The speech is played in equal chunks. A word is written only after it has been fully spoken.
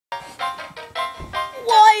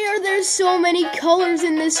there's so many colors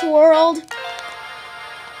in this world.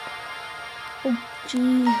 Oh,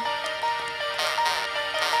 gee.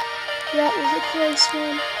 That was a close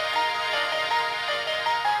one.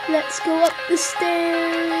 Let's go up the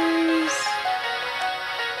stairs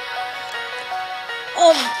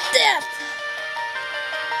of death.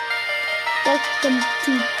 Welcome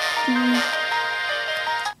to the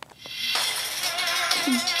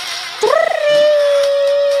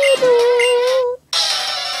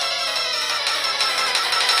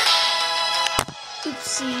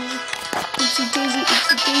oopsie, oopsie daisy,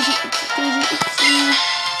 oopsie daisy, oopsie daisy, oopsie.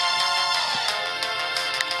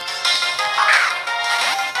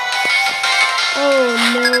 Oh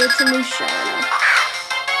no, it's a Musharna.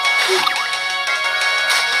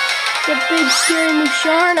 The big scary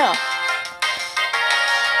Musharna.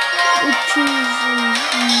 Which is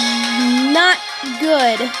not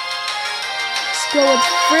good. Let's go with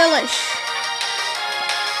Frillish.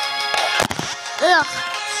 Ugh.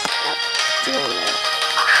 Stop doing that.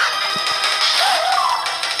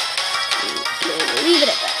 No, leave it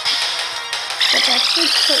at that. That's actually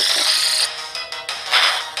perfect.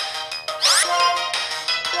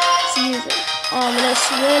 Let's use an ominous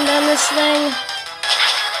wind on this thing.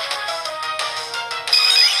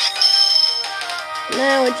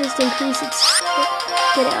 Now it just increases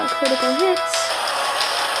getting on critical hits.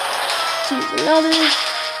 Let's use another.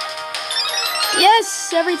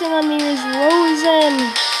 Yes! Everything on me is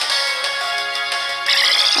Rosen.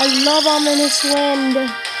 I love ominous wind.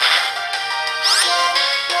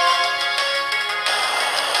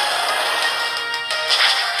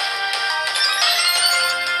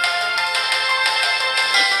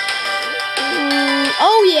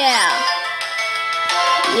 Oh yeah!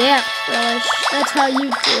 Yeah, Relish. That's how you do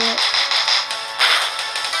it.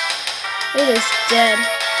 It is dead.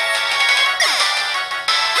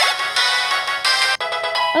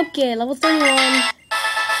 Okay, level 31.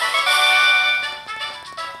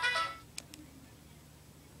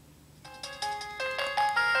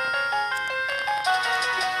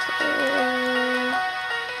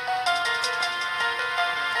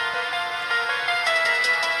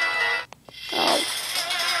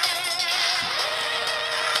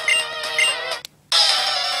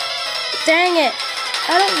 Dang it!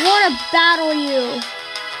 I don't want to battle you!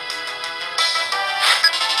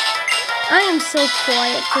 I am so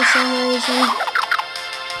quiet for some reason.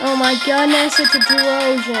 Oh my goodness, it's a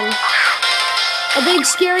Durosion. A big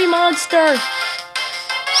scary monster!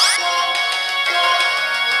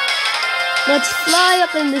 Let's fly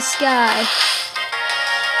up in the sky.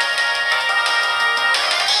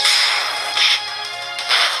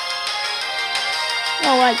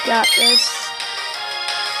 Oh, I got this.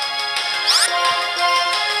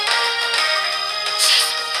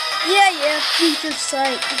 Yeah, future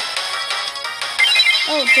sight.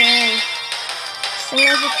 Oh, dang. This thing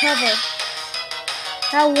has a cover.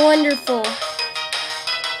 How wonderful.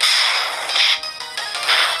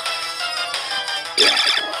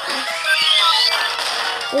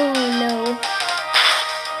 Oh, no.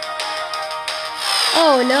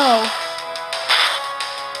 Oh, no.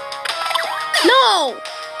 No!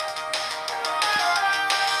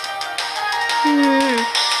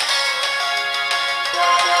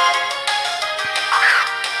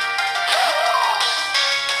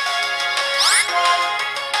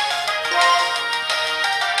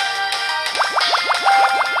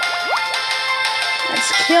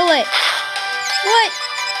 Kill it! What?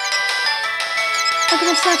 How come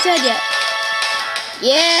it's not dead yet?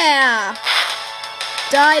 Yeah!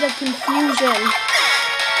 Died of confusion.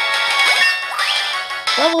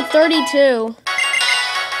 Level 32.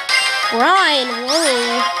 Brian,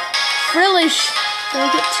 whoa. Frillish,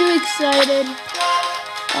 don't get too excited.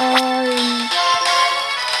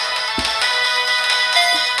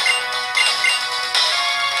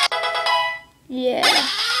 Yeah.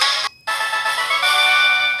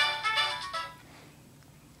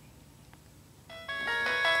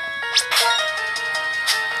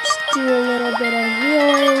 Do a little bit of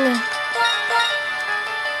healing.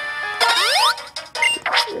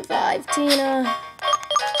 Revive Tina.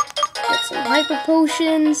 Get some hyper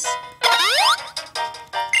potions.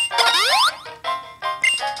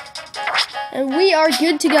 And we are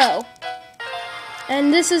good to go.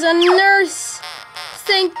 And this is a nurse.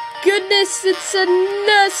 Thank goodness it's a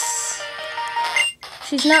nurse.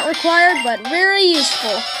 She's not required, but very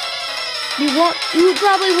useful. You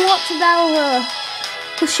probably want to battle her.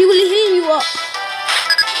 But she will heal you up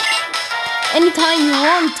anytime you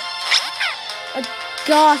want. A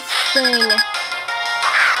goth thing.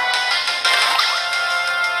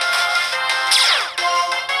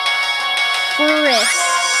 Frisk.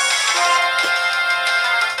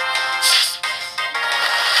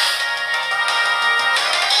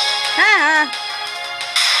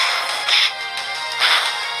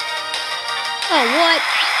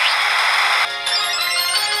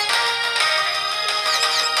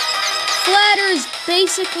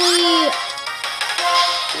 basically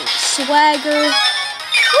swagger.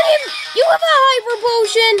 What do you have a hyper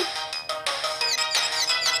potion?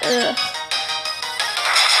 Ugh.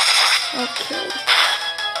 Okay.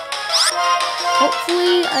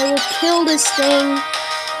 Hopefully I will kill this thing.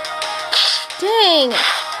 Dang. I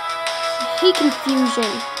hate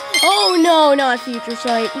confusion. Oh no, not Future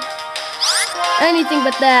Sight. Anything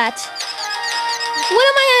but that. When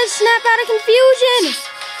am I gonna snap out of confusion?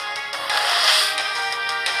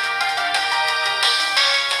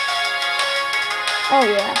 Oh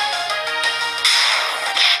yeah.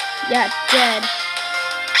 Yeah, dead.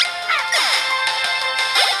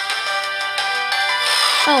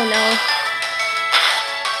 Oh no.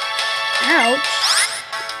 Ouch.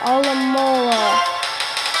 Alamola.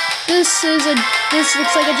 This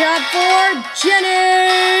looks like a job for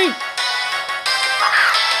Jenny!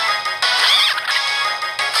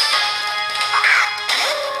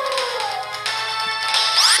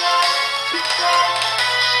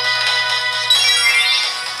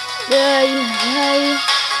 Hey.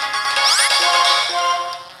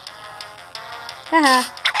 Haha.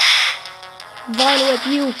 Vine with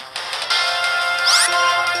you.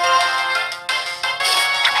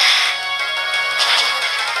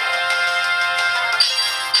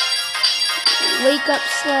 Wake up,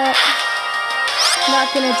 Slap. Not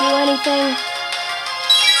gonna do anything.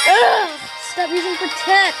 Ugh! Stop using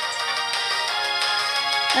Protect.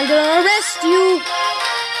 I'm gonna arrest you.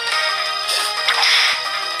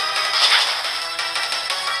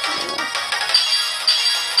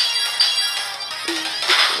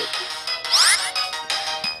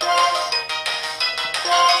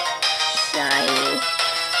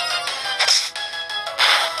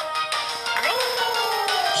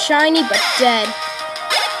 Shiny but dead.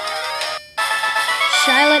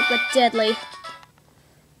 Silent but deadly.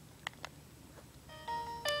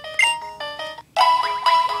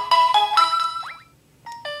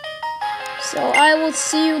 So I will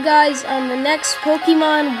see you guys on the next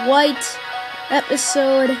Pokemon White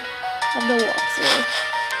episode of the walkthrough.